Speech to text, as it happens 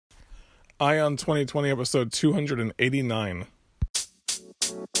Ion 2020 episode 289.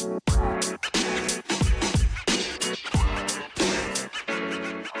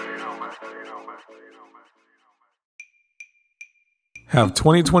 Have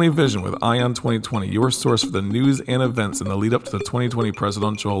 2020 vision with Ion 2020, your source for the news and events in the lead up to the 2020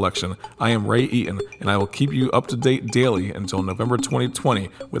 presidential election. I am Ray Eaton, and I will keep you up to date daily until November 2020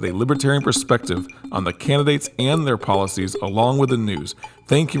 with a libertarian perspective on the candidates and their policies along with the news.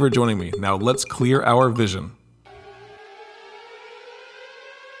 Thank you for joining me. Now let's clear our vision.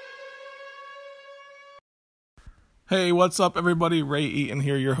 Hey, what's up, everybody? Ray Eaton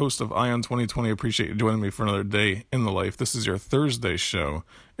here, your host of Ion 2020. Appreciate you joining me for another day in the life. This is your Thursday show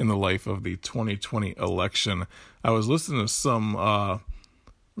in the life of the 2020 election. I was listening to some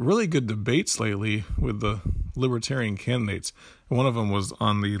really good debates lately with the libertarian candidates. One of them was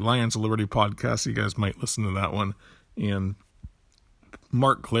on the Lions of Liberty podcast. You guys might listen to that one. And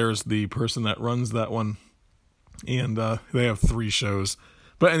Mark Claire's the person that runs that one. And they have 3 shows.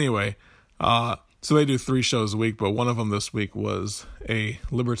 But anyway, so they do 3 shows a week, but one of them this week was a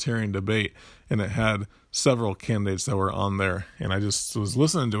libertarian debate, and it had several candidates that were on there. And I just was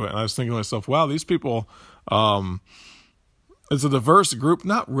listening to it, and I was thinking to myself, wow, these people, it's a diverse group.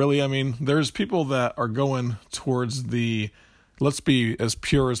 Not really. I mean, there's people that are going towards the, let's be as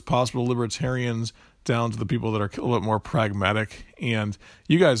pure as possible libertarians, down to the people that are a little bit more pragmatic. And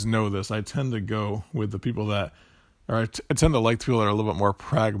you guys know this. I tend to go with the people that, I tend to like people that are a little bit more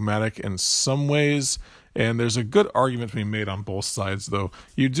pragmatic in some ways, and there's a good argument to be made on both sides, though.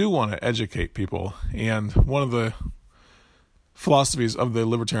 You do want to educate people, and one of the philosophies of the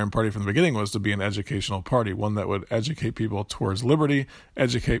Libertarian Party from the beginning was to be an educational party, one that would educate people towards liberty,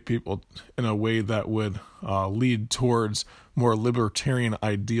 educate people in a way that would lead towards more libertarian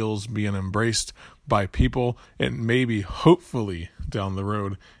ideals being embraced by people, and maybe, hopefully, down the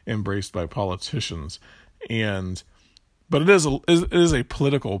road, embraced by politicians. But it is a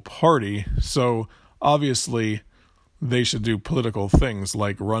political party, so obviously they should do political things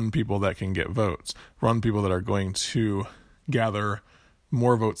like run people that can get votes, run people that are going to gather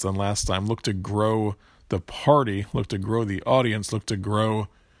more votes than last time, look to grow the party, look to grow the audience, look to grow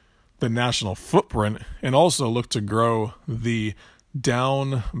the national footprint, and also look to grow the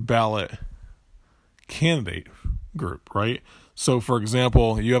down ballot candidate group, right? So, for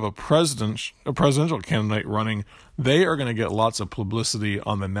example, you have a presidential candidate running. They are going to get lots of publicity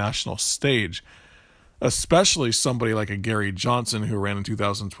on the national stage, especially somebody like a Gary Johnson who ran in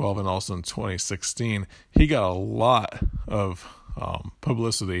 2012 and also in 2016. He got a lot of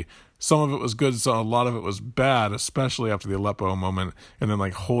publicity. Some of it was good, so a lot of it was bad, especially after the Aleppo moment, and then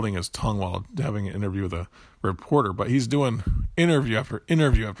like holding his tongue while having an interview with a reporter. But he's doing interview after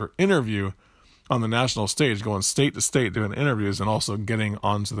interview after interview on the national stage, going state to state doing interviews, and also getting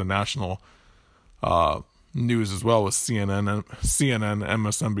onto the national news as well with CNN,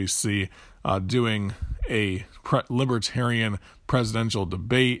 MSNBC, doing a libertarian presidential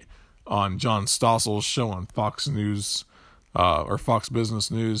debate on John Stossel's show on Fox News or Fox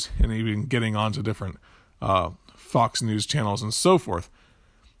Business News, and even getting onto different Fox News channels and so forth.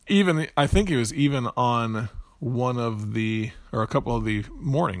 Even I think he was even on one of the, or a couple of the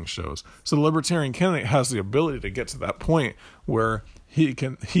morning shows. So the libertarian candidate has the ability to get to that point where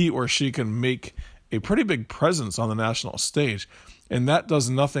he or she can make a pretty big presence on the national stage. And that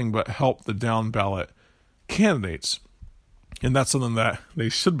does nothing but help the down ballot candidates. And that's something that they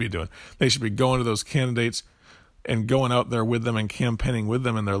should be doing. They should be going to those candidates and going out there with them and campaigning with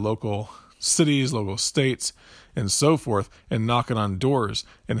them in their local cities, local states, and so forth, and knocking on doors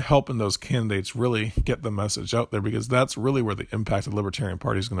and helping those candidates really get the message out there, because that's really where the impact of the Libertarian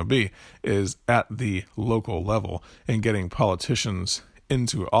Party is going to be, is at the local level, and getting politicians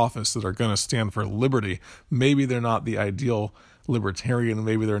into office that are going to stand for liberty. Maybe they're not the ideal libertarian,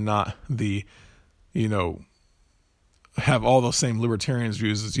 maybe they're not the, have all the same libertarians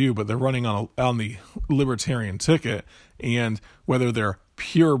views as you, but they're running on the libertarian ticket, and whether they're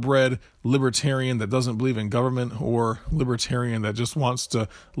purebred libertarian that doesn't believe in government or libertarian that just wants to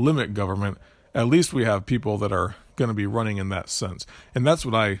limit government, at least we have people that are going to be running in that sense. And that's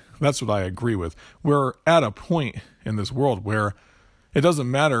what I agree with. We're at a point in this world where it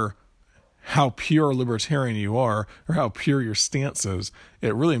doesn't matter how pure libertarian you are or how pure your stance is.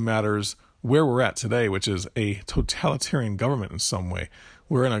 It really matters where we're at today, which is a totalitarian government in some way.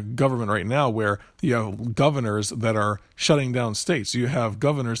 We're in a government right now where you have governors that are shutting down states. You have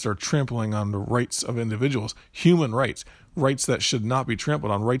governors that are trampling on the rights of individuals, human rights, rights that should not be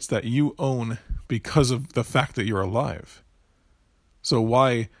trampled on, rights that you own because of the fact that you're alive. So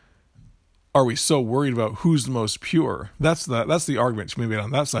why are we so worried about who's the most pure? That's the argument to be made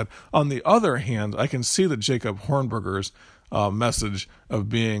on that side. On the other hand, I can see that Jacob Hornberger's message of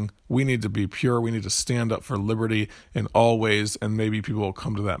being, we need to be pure, we need to stand up for liberty in all ways, and maybe people will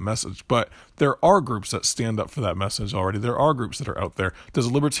come to that message. But there are groups that stand up for that message already. There are groups that are out there. Does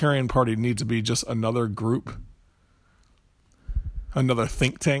the Libertarian Party need to be just another group, another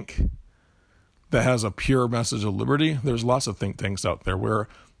think tank that has a pure message of liberty? There's lots of think tanks out there where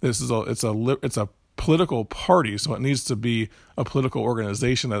it's a political party, so it needs to be a political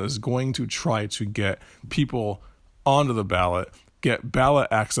organization that is going to try to get people onto the ballot, get ballot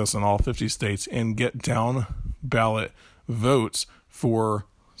access in all 50 states, and get down ballot votes for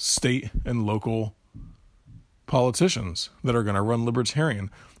state and local politicians that are going to run libertarian.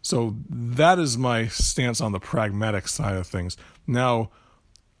 So that is my stance on the pragmatic side of things. Now,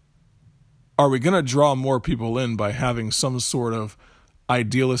 are we going to draw more people in by having some sort of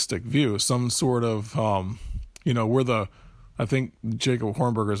idealistic view, some sort of, I think Jacob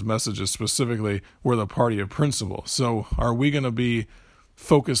Hornberger's message is specifically, we're the party of principle. So are we going to be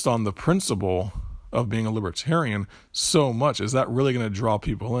focused on the principle of being a libertarian so much? Is that really going to draw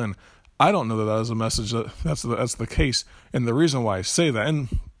people in? I don't know that is a message that's the case. And the reason why I say that, and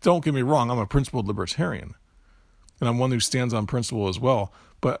don't get me wrong, I'm a principled libertarian, and I'm one who stands on principle as well.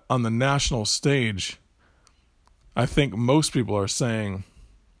 But on the national stage, I think most people are saying,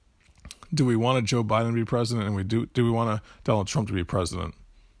 do we want Joe Biden to be president, and do we want Donald Trump to be president?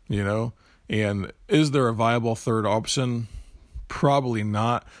 And is there a viable third option? Probably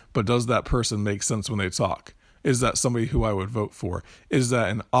not. But does that person make sense when they talk? Is that somebody who I would vote for? Is that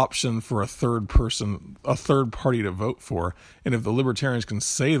an option for a third person, a third party to vote for? And if the libertarians can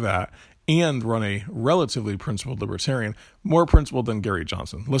say that and run a relatively principled libertarian, more principled than Gary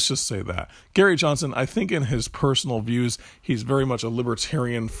Johnson. Let's just say that. Gary Johnson, I think in his personal views, he's very much a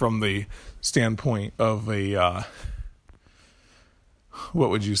libertarian from the standpoint of a, what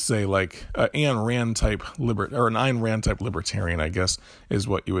would you say, like an Ayn Rand type libertarian, I guess, is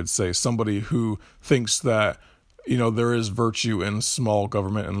what you would say. Somebody who thinks that, there is virtue in small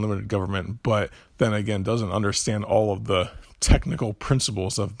government and limited government, but then again, doesn't understand all of the technical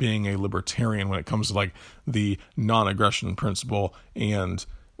principles of being a libertarian when it comes to like the non-aggression principle and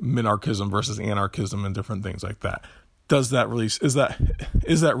minarchism versus anarchism and different things like that. Is that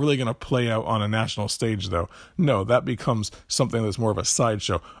really going to play out on a national stage though? No, that becomes something that's more of a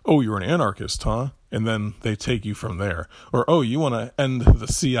sideshow. Oh, you're an anarchist, huh? And then they take you from there. Or, oh, you want to end the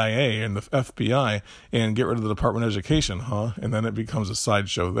CIA and the FBI and get rid of the Department of Education, huh? And then it becomes a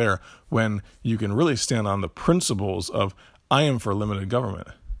sideshow there, when you can really stand on the principles of, I am for limited government.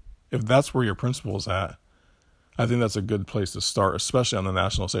 If that's where your principle is at, I think that's a good place to start, especially on the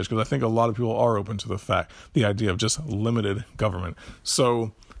national stage, because I think a lot of people are open to the idea of just limited government.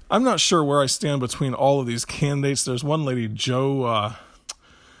 So I'm not sure where I stand between all of these candidates. There's one lady, Jo,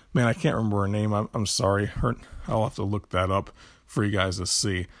 I can't remember her name. I'm sorry. I'll have to look that up for you guys to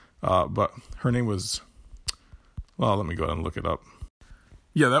see. But her name was, let me go ahead and look it up.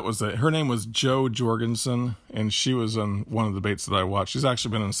 Yeah, that was it. Her name was Jo Jorgensen, and she was on one of the debates that I watched. She's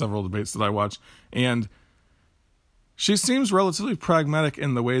actually been in several debates that I watched, and she seems relatively pragmatic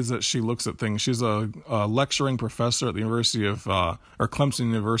in the ways that she looks at things. She's a lecturing professor at the University of, or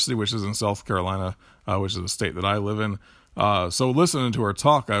Clemson University, which is in South Carolina, which is the state that I live in. So listening to her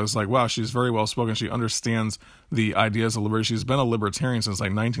talk, I was like, wow, she's very well spoken. She understands the ideas of liberty. She's been a libertarian since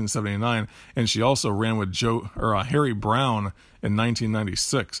like 1979, and she also ran with Harry Brown in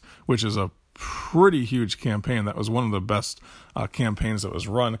 1996, which is a pretty huge campaign. That was one of the best campaigns that was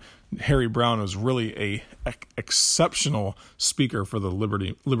run. Harry Brown was really a exceptional speaker for the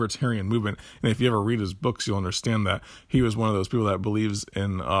libertarian movement, and if you ever read his books, you'll understand that he was one of those people that believes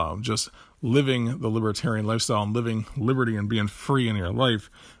in just living the libertarian lifestyle and living liberty and being free in your life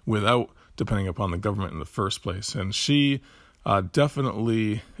without depending upon the government in the first place. And she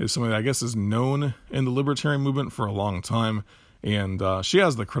definitely is somebody that I guess is known in the libertarian movement for a long time. And she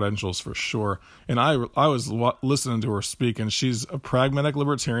has the credentials for sure. And I was listening to her speak, and she's a pragmatic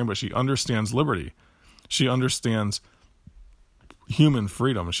libertarian, but she understands liberty. She understands human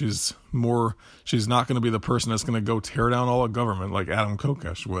freedom. She's not going to be the person that's going to go tear down all of government like Adam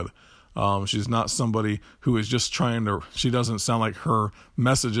Kokesh would. She's not somebody who is just she doesn't sound like her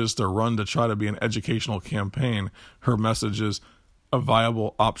message is to run to try to be an educational campaign. Her message is a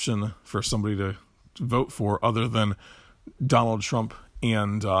viable option for somebody to vote for other than Donald Trump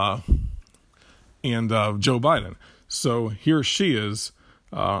and Joe Biden. So here she is,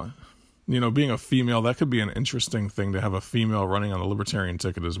 being a female. That could be an interesting thing to have a female running on the libertarian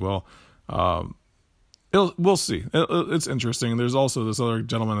ticket as well. we'll see. It's interesting. There's also this other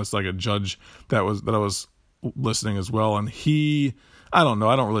gentleman that's like a judge that I was listening as well, and I don't know.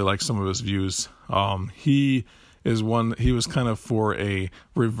 I don't really like some of his views. He was kind of for a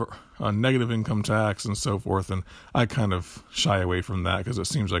negative income tax and so forth, and I kind of shy away from that because it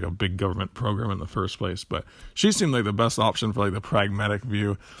seems like a big government program in the first place. But she seemed like the best option for like the pragmatic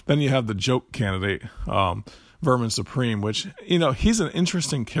view. Then you have the joke candidate, Vermin Supreme, which, he's an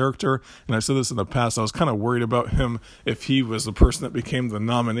interesting character, and I've said this in the past. I was kind of worried about him if he was the person that became the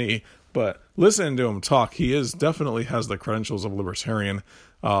nominee, but listening to him talk, he definitely has the credentials of libertarian.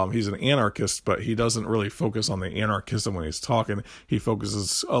 He's an anarchist, but he doesn't really focus on the anarchism when he's talking. He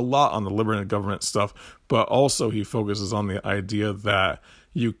focuses a lot on the liberated government stuff, but also he focuses on the idea that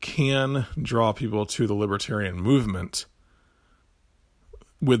you can draw people to the libertarian movement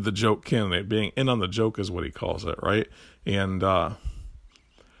with the joke candidate. Being in on the joke is what he calls it, right? And I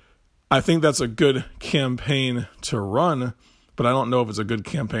think that's a good campaign to run, but I don't know if it's a good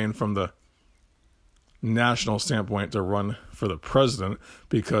campaign from the national standpoint to run for the president,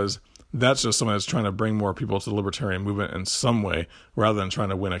 because that's just someone that's trying to bring more people to the libertarian movement in some way rather than trying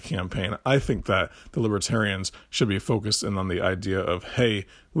to win a campaign. I think that the libertarians should be focused in on the idea of, hey,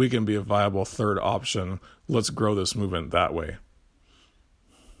 we can be a viable third option. Let's grow this movement that way.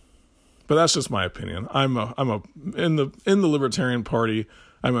 But that's just my opinion. I'm in the Libertarian Party.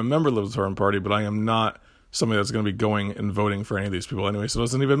 I'm a member of the Libertarian Party, but I am not somebody that's going to be going and voting for any of these people anyway, so it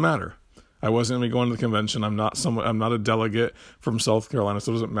doesn't even matter. I wasn't going to be going to the convention. I'm not a delegate from South Carolina,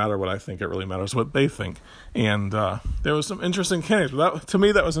 so it doesn't matter what I think. It really matters what they think. And there was some interesting candidates. But to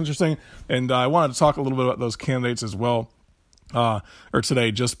me, that was interesting. And I wanted to talk a little bit about those candidates as well, or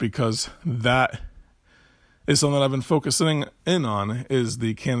today, just because that is something that I've been focusing in on, is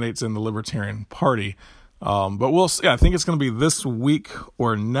the candidates in the Libertarian Party. But we'll see. I think it's going to be this week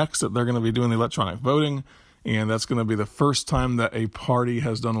or next that they're going to be doing the electronic voting. And that's going to be the first time that a party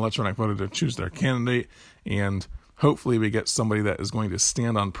has done electronic voting to choose their candidate. And hopefully we get somebody that is going to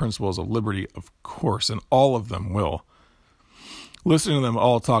stand on principles of liberty, of course, and all of them will. Listening to them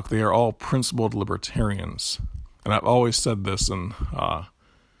all talk, they are all principled libertarians. And I've always said this, and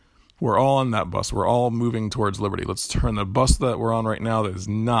we're all on that bus. We're all moving towards liberty. Let's turn the bus that we're on right now that is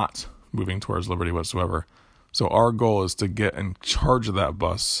not moving towards liberty whatsoever. So our goal is to get in charge of that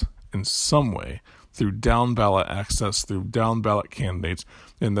bus in some way, through down ballot access, through down ballot candidates.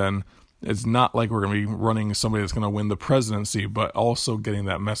 And then it's not like we're going to be running somebody that's going to win the presidency, but also getting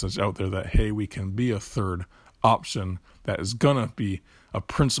that message out there that, hey, we can be a third option that is going to be a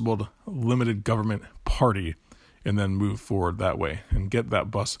principled, limited government party, and then move forward that way and get that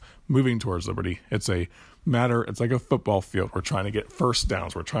bus moving towards liberty. It's like a football field. We're trying to get first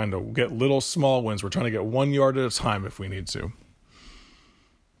downs. We're trying to get little small wins. We're trying to get 1 yard at a time if we need to.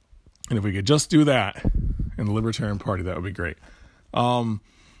 And if we could just do that in the Libertarian Party, that would be great. One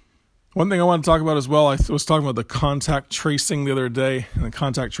thing I want to talk about as well, I was talking about the contact tracing the other day, and the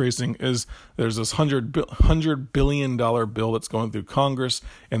contact tracing is there's this $100 billion bill that's going through Congress,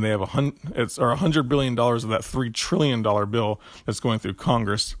 and they have $100 billion of that $3 trillion bill that's going through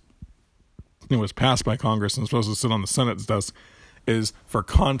Congress. It was passed by Congress and supposed to sit on the Senate's desk, is for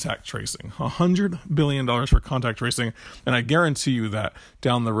contact tracing. $100 billion for contact tracing. And I guarantee you that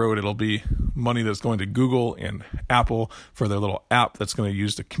down the road, it'll be money that's going to Google and Apple for their little app that's going to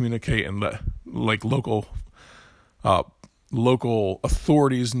use to communicate and let local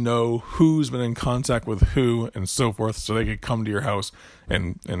authorities know who's been in contact with who and so forth, so they could come to your house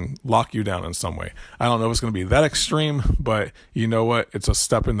and lock you down in some way. I don't know if it's going to be that extreme, but you know what? It's a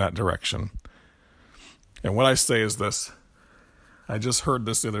step in that direction. And what I say is this. I just heard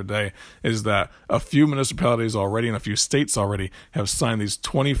this the other day, is that a few municipalities already and a few states already have signed these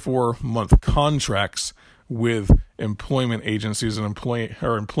 24-month contracts with employment agencies and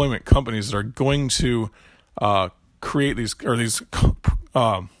employment companies that are going to create these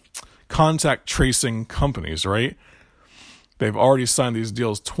contact tracing companies, right? They've already signed these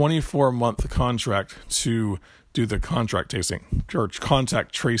deals, 24-month contract to do the contact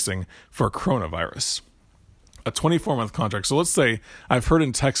tracing for coronavirus. A 24-month contract. So let's say, I've heard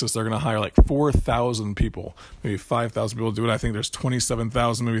in Texas they're going to hire like 4,000 people, maybe 5,000 people to do it. I think there's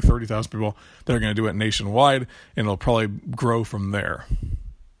 27,000, maybe 30,000 people that are going to do it nationwide, and it'll probably grow from there.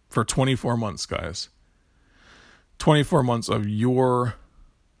 For 24 months, guys. 24 months of your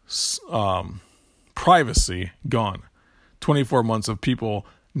privacy gone. 24 months of people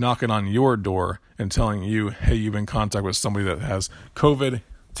knocking on your door and telling you, hey, you've been in contact with somebody that has COVID.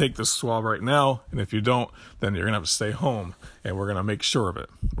 Take this swab right now, and if you don't, then you're going to have to stay home, and we're going to make sure of it.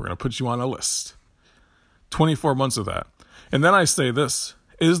 We're going to put you on a list. 24 months of that. And then I say this,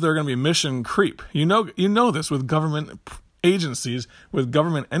 is there going to be mission creep? You know this with government agencies, with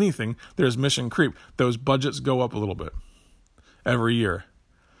government anything, there's mission creep. Those budgets go up a little bit every year.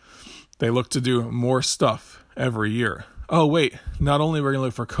 They look to do more stuff every year. Oh, wait, not only are we going to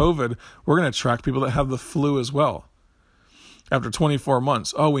look for COVID, we're going to track people that have the flu as well. After 24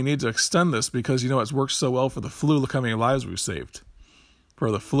 months, we need to extend this because, it's worked so well for the flu. Look how many lives we've saved for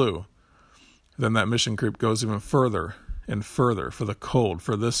the flu. Then that mission creep goes even further and further for the cold,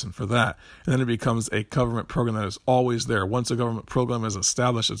 for this and for that. And then it becomes a government program that is always there. Once a government program is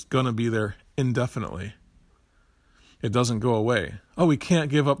established, it's going to be there indefinitely. It doesn't go away. We can't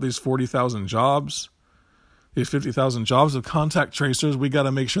give up these 40,000 jobs, these 50,000 jobs of contact tracers. We got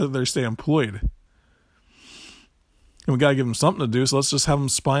to make sure that they stay employed. And we got to give them something to do, so let's just have them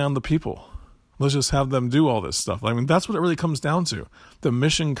spy on the people. Let's just have them do all this stuff. That's what it really comes down to. The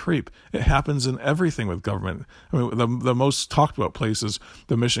mission creep. It happens in everything with government. The most talked about place is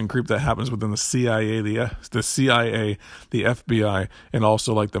the mission creep that happens within the CIA, the CIA, the FBI, and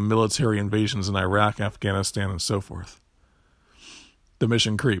also like the military invasions in Iraq, Afghanistan, and so forth. The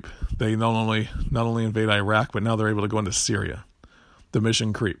mission creep. They not only invade Iraq, but now they're able to go into Syria. The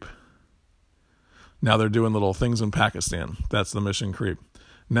mission creep. Now they're doing little things in Pakistan. That's the mission creep.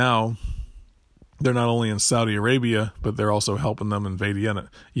 Now they're not only in Saudi Arabia, but they're also helping them invade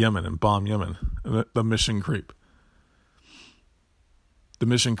Yemen and bomb Yemen. The mission creep. The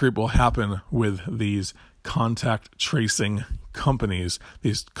mission creep will happen with these contact tracing companies,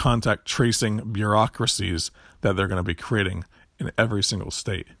 these contact tracing bureaucracies that they're going to be creating in every single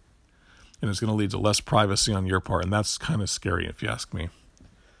state. And it's going to lead to less privacy on your part, and that's kind of scary if you ask me.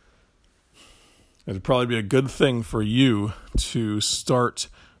 It'd probably be a good thing for you to start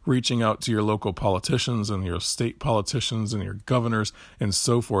reaching out to your local politicians and your state politicians and your governors and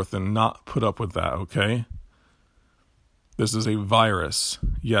so forth and not put up with that, okay? This is a virus.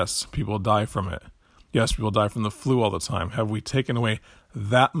 Yes, people die from it. Yes, people die from the flu all the time. Have we taken away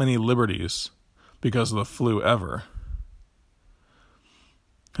that many liberties because of the flu ever?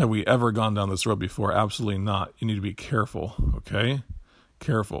 Have we ever gone down this road before? Absolutely not. You need to be careful, okay?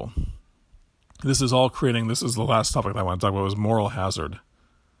 Careful. This is the last topic that I want to talk about, is moral hazard.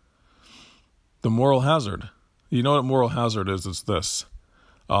 The moral hazard. You know what moral hazard is? It's this.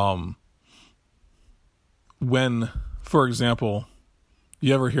 When, for example,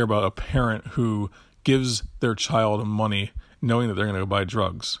 you ever hear about a parent who gives their child money knowing that they're going to go buy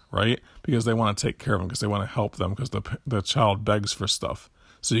drugs, right? Because they want to take care of them, because they want to help them, because the child begs for stuff.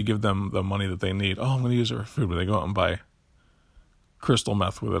 So you give them the money that they need. I'm going to use it for food, but they go out and buy crystal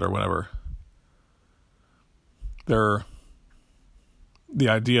meth with it or whatever. The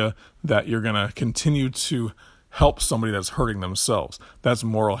idea that you're going to continue to help somebody that's hurting themselves. That's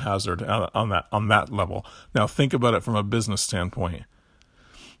moral hazard on that level. Now think about it from a business standpoint.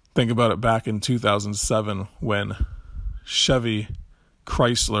 Think about it back in 2007 when Chevy,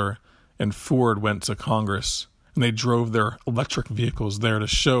 Chrysler, and Ford went to Congress and they drove their electric vehicles there to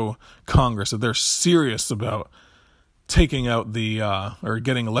show Congress that they're serious about taking out or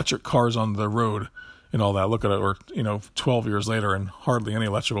getting electric cars on the road and all that. Look at it, or 12 years later, and hardly any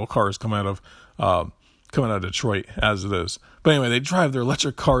electrical cars come out of Detroit as it is. But anyway, they drive their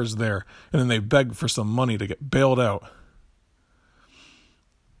electric cars there, and then they beg for some money to get bailed out.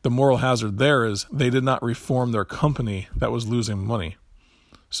 The moral hazard there is they did not reform their company that was losing money.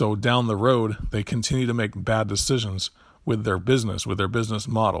 So down the road, they continue to make bad decisions with their business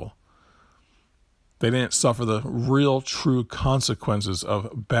model. They didn't suffer the real, true consequences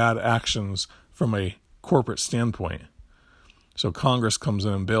of bad actions from a corporate standpoint. So Congress comes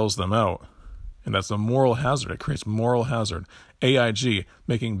in and bails them out. And that's a moral hazard. It creates moral hazard. AIG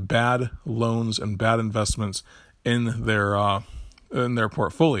making bad loans and bad investments in their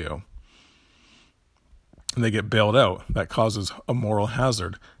portfolio. And they get bailed out. That causes a moral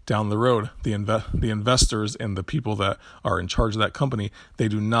hazard. Down the road, the investors and the people that are in charge of that company, they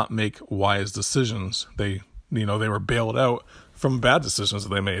do not make wise decisions. They were bailed out from bad decisions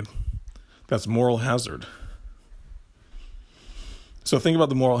that they made. That's moral hazard. So think about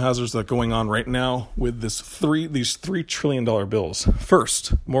the moral hazards that are going on right now with these $3 trillion bills.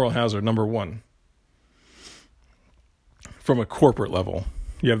 First, moral hazard number one. From a corporate level,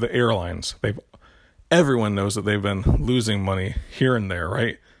 you have the airlines. Everyone knows that they've been losing money here and there,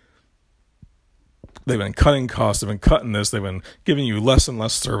 right? They've been cutting costs. They've been cutting this. They've been giving you less and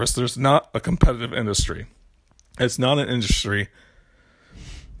less service. There's not a competitive industry. It's not an industry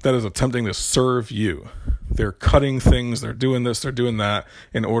that is attempting to serve you. They're cutting things, they're doing this, they're doing that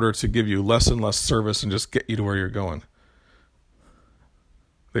in order to give you less and less service and just get you to where you're going.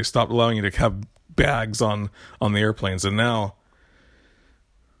 They stopped allowing you to have bags on the airplanes, and now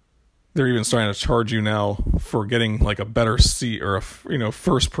they're even starting to charge you now for getting like a better seat or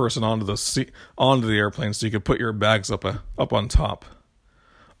first person onto the airplane, so you could put your bags up on top.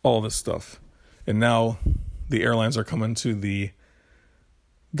 All this stuff, and now the airlines are coming to the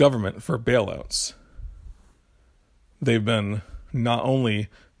government for bailouts. They've been not only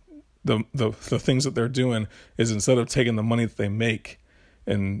the things that they're doing is, instead of taking the money that they make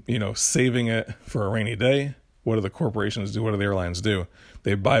and saving it for a rainy day, what do the corporations do? What do the airlines do?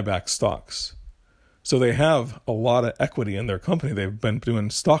 They buy back stocks. So they have a lot of equity in their company. They've been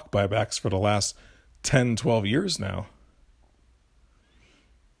doing stock buybacks for the last 10, 12 years now.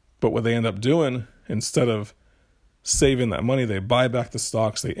 But what they end up doing, instead of saving that money, they buy back the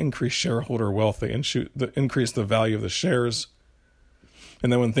stocks, they increase shareholder wealth, they increase the value of the shares.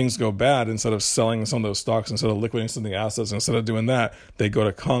 And then when things go bad, instead of selling some of those stocks, instead of liquidating some of the assets, instead of doing that, they go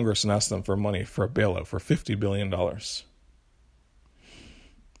to Congress and ask them for money for a bailout for $50 billion.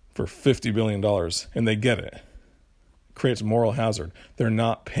 For $50 billion. And they get it. Creates moral hazard. They're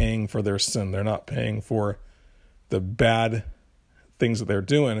not paying for their sin. They're not paying for the bad things that they're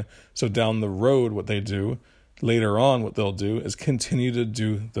doing. So down the road, what they do, later on, what they'll do is continue to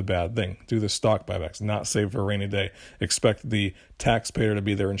do the bad thing, do the stock buybacks, not save for a rainy day, expect the taxpayer to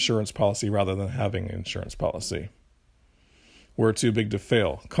be their insurance policy rather than having an insurance policy. We're too big to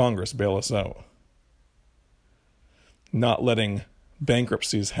fail. Congress, bail us out. Not letting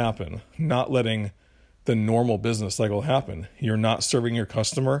bankruptcies happen, not letting the normal business cycle happen. You're not serving your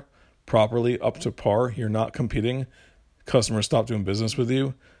customer properly up to par. You're not competing. Customers stop doing business with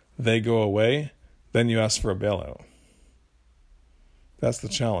you. They go away. Then you ask for a bailout. That's the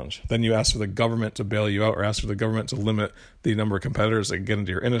challenge. Then you ask for the government to bail you out, or ask for the government to limit the number of competitors that get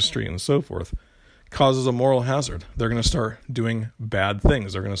into your industry and so forth. Causes a moral hazard. They're going to start doing bad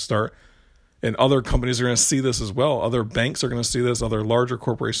things. They're going to start, and other companies are going to see this as well. Other banks are going to see this. Other larger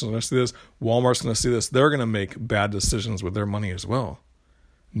corporations are going to see this. Walmart's going to see this. They're going to make bad decisions with their money as well,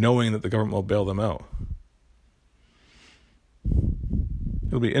 knowing that the government will bail them out.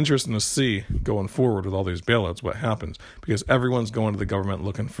 It'll be interesting to see going forward with all these bailouts what happens, because everyone's going to the government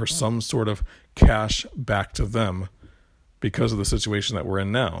looking for some sort of cash back to them because of the situation that we're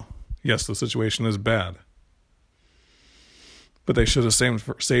in now. Yes, the situation is bad, but they should have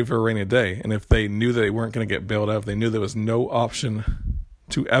saved for a rainy day. And if they knew that they weren't going to get bailed out, if they knew there was no option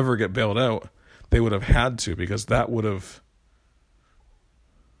to ever get bailed out, they would have had to, because that would have,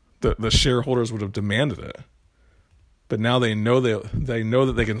 the shareholders would have demanded it. But now they know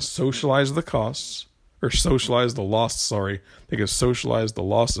that they can socialize the costs, or socialize the loss, They can socialize the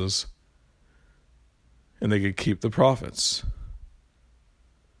losses, and they could keep the profits.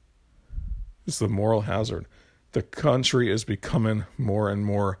 It's the moral hazard. The country is becoming more and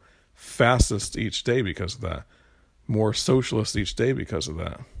more fascist each day because of that. More socialist each day because of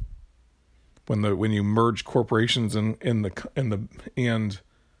that. When you merge corporations and the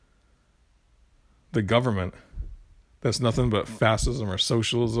government, that's nothing but fascism or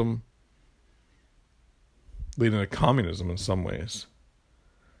socialism, leading to communism in some ways.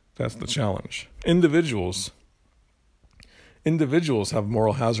 That's the challenge. Individuals have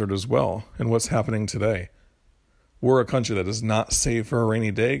moral hazard as well. And what's happening today? We're a country that does not save for a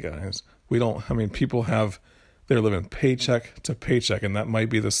rainy day, guys. People they're living paycheck to paycheck, and that might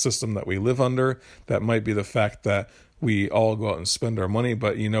be the system that we live under. That might be the fact that we all go out and spend our money,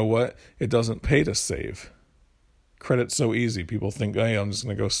 but you know what? It doesn't pay to save. Credit's so easy. People think, hey, I'm just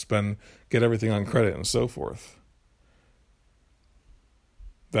going to go get everything on credit and so forth.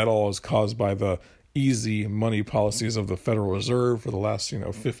 That all is caused by the easy money policies of the Federal Reserve for the last,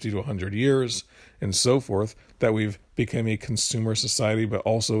 50 to 100 years and so forth, that we've become a consumer society, but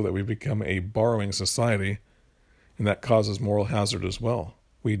also that we've become a borrowing society, and that causes moral hazard as well.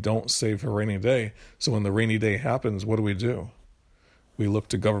 We don't save for a rainy day, so when the rainy day happens, what do? We look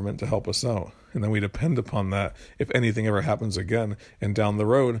to government to help us out. And then we depend upon that if anything ever happens again. And down the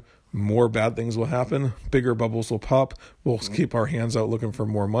road, more bad things will happen. Bigger bubbles will pop. We'll keep our hands out looking for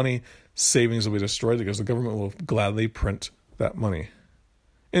more money. Savings will be destroyed because the government will gladly print that money.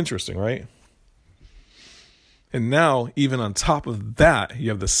 Interesting, right? And now, even on top of that, you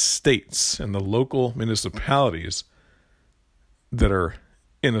have the states and the local municipalities that are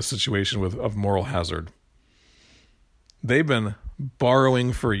in a situation of moral hazard. They've been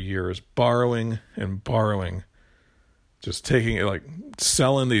borrowing for years, borrowing and borrowing, just taking it,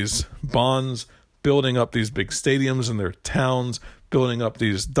 selling these bonds, building up these big stadiums in their towns, building up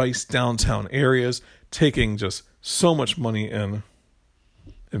these nice downtown areas, taking just so much money in,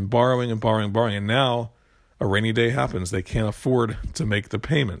 and borrowing. And now a rainy day happens. They can't afford to make the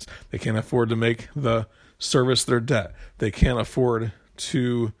payments. They can't afford to make the service their debt. They can't afford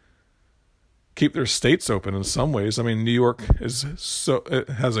to keep their states open in some ways. I mean, New York it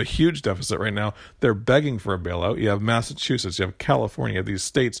has a huge deficit right now. They're begging for a bailout. You have Massachusetts, you have California, you have these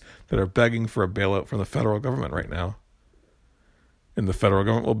states that are begging for a bailout from the federal government right now. And the federal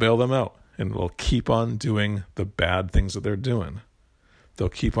government will bail them out, and they'll keep on doing the bad things that they're doing. They'll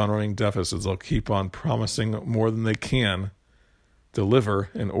keep on running deficits. They'll keep on promising more than they can deliver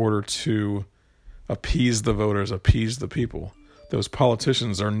in order to appease the voters, appease the people. Those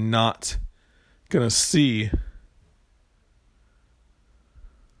politicians are not going to see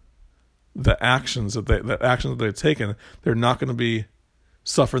the actions that they've taken. They're not going to be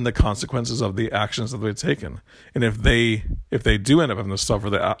suffering the consequences of the actions that they've taken. And if they do end up having to suffer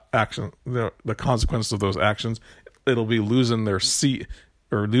the consequences of those actions, it'll be losing their seat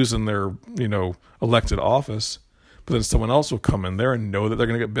or losing their elected office. But then someone else will come in there and know that they're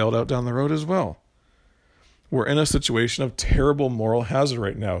going to get bailed out down the road as well. We're in a situation of terrible moral hazard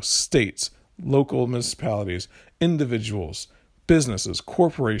right now. States, local municipalities, individuals, businesses,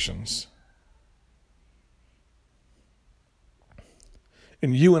 corporations.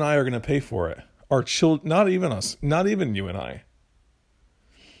 And you and I are going to pay for it. Our children, not even us, not even you and I.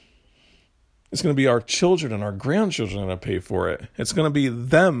 It's going to be our children and our grandchildren that pay for it. It's going to be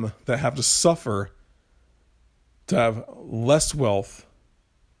them that have to suffer to have less wealth,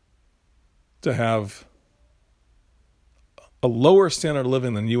 to have a lower standard of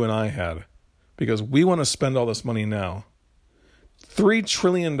living than you and I had, because we want to spend all this money now. $3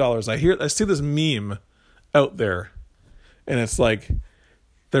 trillion. I see this meme out there, and it's like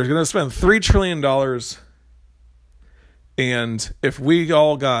they're going to spend $3 trillion, and if we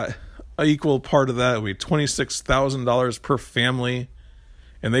all got an equal part of that, it would be $26,000 per family,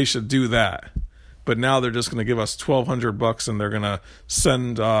 and they should do that. But now they're just going to give us $1,200, and they're going to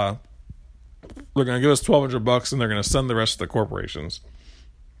send. They're going to give us $1,200, and they're going to send the rest of the corporations.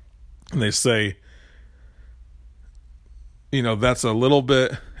 And they say, that's a little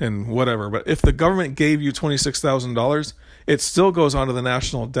bit and whatever. But if the government gave you $26,000, it still goes onto the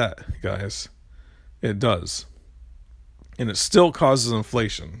national debt, guys. It does. And it still causes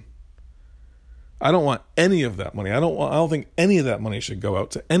inflation. I don't want any of that money. I don't think any of that money should go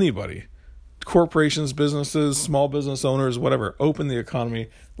out to anybody. Corporations, businesses, small business owners, whatever. Open the economy,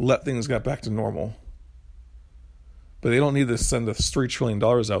 let things get back to normal. But they don't need to send us $3 trillion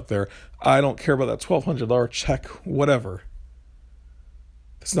out there. I don't care about that $1,200 check, whatever.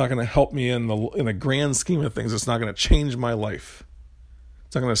 It's not going to help me in the grand scheme of things. It's not going to change my life.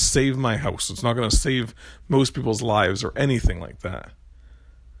 It's not going to save my house. It's not going to save most people's lives or anything like that.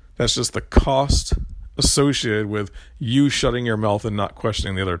 That's just the cost associated with you shutting your mouth and not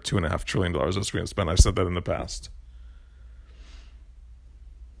questioning the other $2.5 trillion that's being spent. I've said that in the past.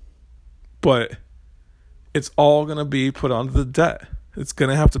 But it's all going to be put onto the debt. It's going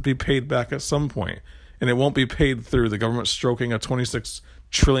to have to be paid back at some point. And it won't be paid through the government stroking a $26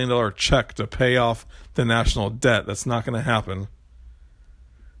 trillion check to pay off the national debt. That's not going to happen.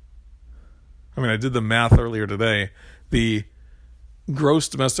 I mean, I did the math earlier today. The gross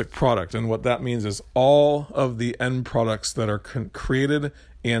domestic product, and what that means is all of the end products that are created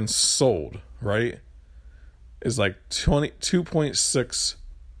and sold, right, is like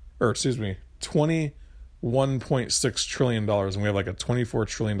 $21.6 trillion, and we have like a $24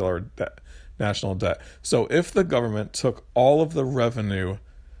 trillion national debt. So if the government took all of the revenue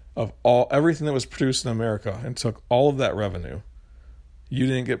of everything that was produced in America and took all of that revenue, you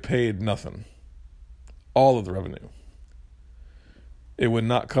didn't get paid nothing. All of the revenue. It would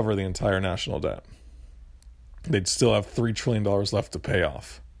not cover the entire national debt. They'd still have $3 trillion left to pay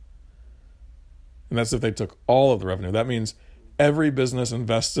off. And that's if they took all of the revenue. That means every business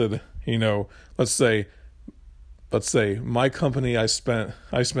invested, let's say my company, I spent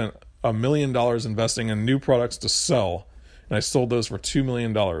 $1 million investing in new products to sell, and I sold those for $2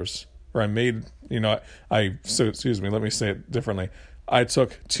 million. Or I made, let me say it differently. I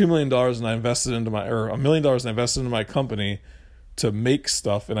took $2 million and I invested into $1 million and I invested into my company to make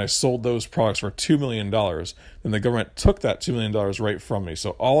stuff, and I sold those products for $2 million. Then the government took that $2 million right from me.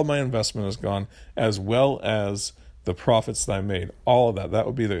 So all of my investment is gone, as well as the profits that I made. All of that. That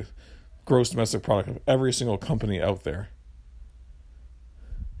would be the gross domestic product of every single company out there.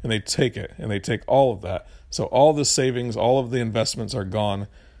 And they take it, and they take all of that. So all the savings, all of the investments are gone.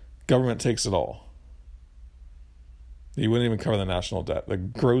 Government takes it all. You wouldn't even cover the national debt. The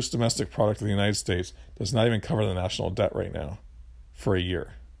gross domestic product of the United States does not even cover the national debt right now for a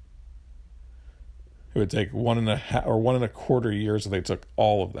year. It would take 1.5 or 1.25 years if they took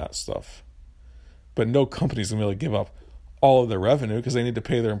all of that stuff. But no company's going to be able to give up all of their revenue because they need to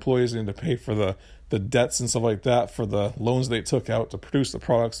pay their employees, they need to pay for the debts and stuff like that, for the loans they took out to produce the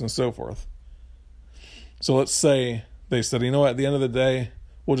products and so forth. So let's say they said, you know what, at the end of the day,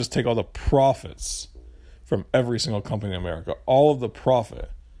 we'll just take all the profits from every single company in America, all of the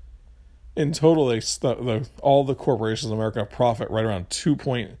profit. In total, all the corporations in America profit right around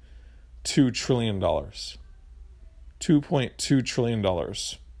 $2.2 trillion. $2.2 trillion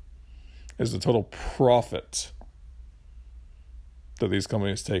is the total profit that these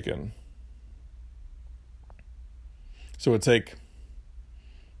companies take in. So it would take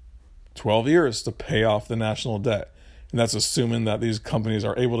 12 years to pay off the national debt. And that's assuming that these companies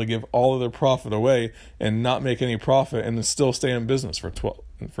are able to give all of their profit away and not make any profit and then still stay in business for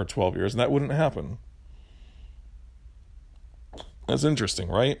 12 years. And that wouldn't happen. That's interesting,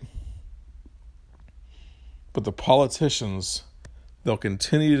 right? But the politicians, they'll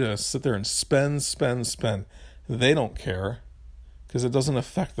continue to sit there and spend. They don't care because it doesn't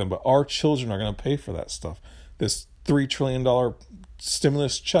affect them. But our children are going to pay for that stuff. This $3 trillion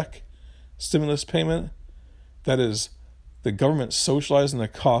stimulus payment, that is the government socializing the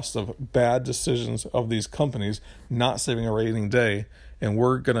cost of bad decisions of these companies not saving a rainy day, and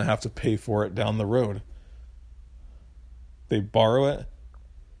we're going to have to pay for it down the road. They borrow it.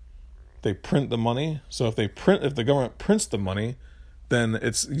 They print the money. So if the government prints the money, then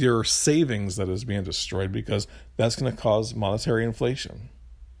it's your savings that is being destroyed because that's going to cause monetary inflation.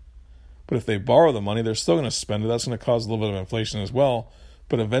 But if they borrow the money, they're still going to spend it. That's going to cause a little bit of inflation as well.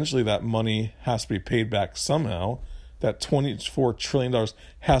 But eventually that money has to be paid back somehow. That $24 trillion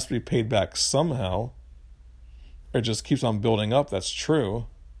has to be paid back somehow. It just keeps on building up. That's true.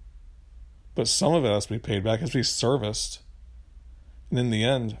 But some of it has to be paid back, has to be serviced. And in the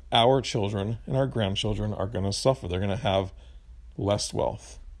end, our children and our grandchildren are going to suffer. They're going to have less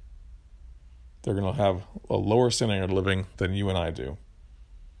wealth. They're going to have a lower standard of living than you and I do.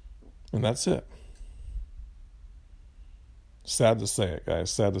 And that's it. Sad to say it,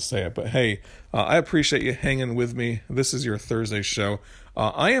 guys. Sad to say it. But hey, I appreciate you hanging with me. This is your Thursday show.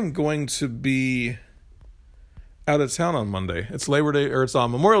 I am going to be out of town on Monday. It's Labor Day, or it's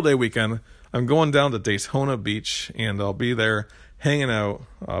Memorial Day weekend. I'm going down to Daytona Beach, and I'll be there hanging out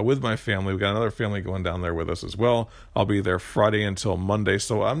with my family. We've got another family going down there with us as well. I'll be there Friday until Monday,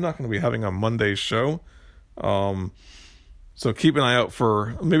 so I'm not going to be having a Monday show. So keep an eye out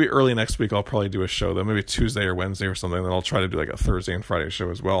for maybe early next week. I'll probably do a show, though, maybe Tuesday or Wednesday or something. Then I'll try to do like a Thursday and Friday show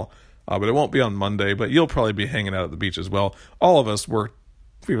as well. But it won't be on Monday, but you'll probably be hanging out at the beach as well. All of us, we've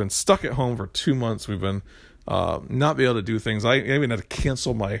been stuck at home for 2 months. We've been not be able to do things. I even had to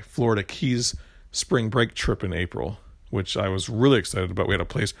cancel my Florida Keys spring break trip in April, which I was really excited about. We had a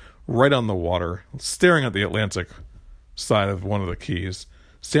place right on the water, staring at the Atlantic side of one of the keys,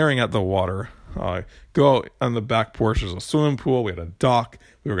 staring at the water. Go out on the back porch, there's a swimming pool, we had a dock,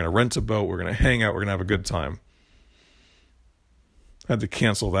 we were going to rent a boat, we were going to hang out, we're going to have a good time. I had to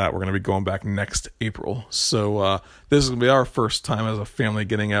cancel that. We're going to be going back next April. So this is going to be our first time as a family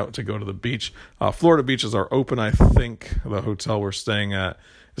getting out to go to the beach. Florida beaches are open, I think. The hotel we're staying at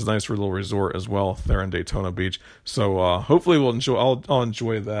is a nice little resort as well there in Daytona Beach. So hopefully we'll enjoy. I'll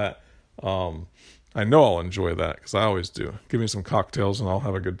enjoy that. I know I'll enjoy that because I always do. Give me some cocktails and I'll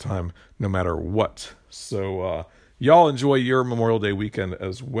have a good time no matter what. So y'all enjoy your Memorial Day weekend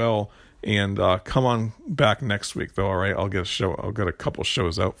as well. And come on back next week, though, all right? I'll get a couple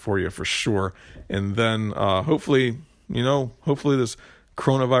shows out for you for sure. And then hopefully this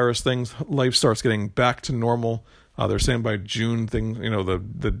coronavirus thing, life starts getting back to normal. They're saying by June,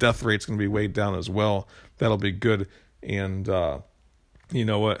 the death rate's going to be way down as well. That'll be good. And you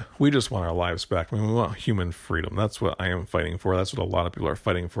know what? We just want our lives back. I mean, we want human freedom. That's what I am fighting for. That's what a lot of people are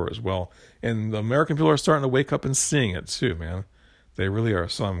fighting for as well. And the American people are starting to wake up and seeing it too, man. They really are,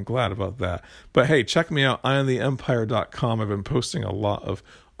 so I'm glad about that. But hey, check me out, eyeontheempire.com. I've been posting a lot of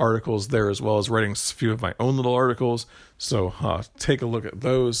articles there as well as writing a few of my own little articles. So take a look at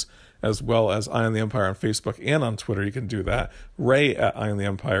those, as well as Eye on the Empire on Facebook and on Twitter. You can do that. Ray at Eye on the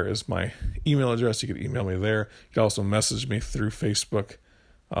Empire is my email address. You can email me there. You can also message me through Facebook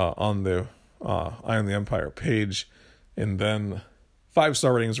on the Eye on the Empire page. And then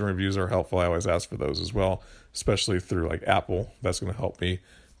 5-star ratings and reviews are helpful. I always ask for those as well, especially through like Apple. That's going to help me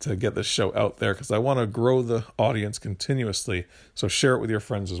to get this show out there because I want to grow the audience continuously. So share it with your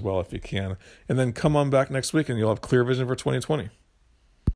friends as well if you can. And then come on back next week and you'll have clear vision for 2020.